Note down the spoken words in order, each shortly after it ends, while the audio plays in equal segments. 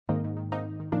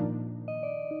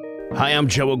Hi, I'm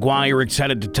Joe Aguiar,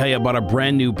 excited to tell you about a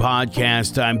brand new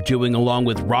podcast I'm doing along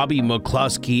with Robbie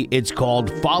McCluskey. It's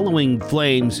called Following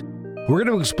Flames. We're going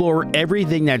to explore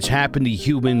everything that's happened to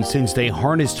humans since they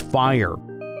harnessed fire.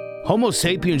 Homo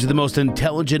Sapiens are the most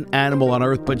intelligent animal on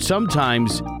Earth, but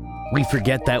sometimes we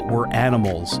forget that we're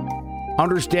animals.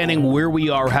 Understanding where we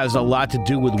are has a lot to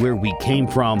do with where we came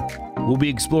from. We'll be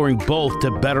exploring both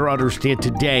to better understand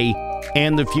today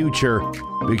and the future.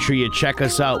 Make sure you check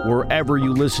us out wherever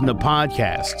you listen to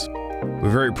podcasts. We're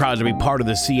very proud to be part of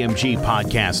the CMG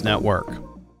Podcast Network.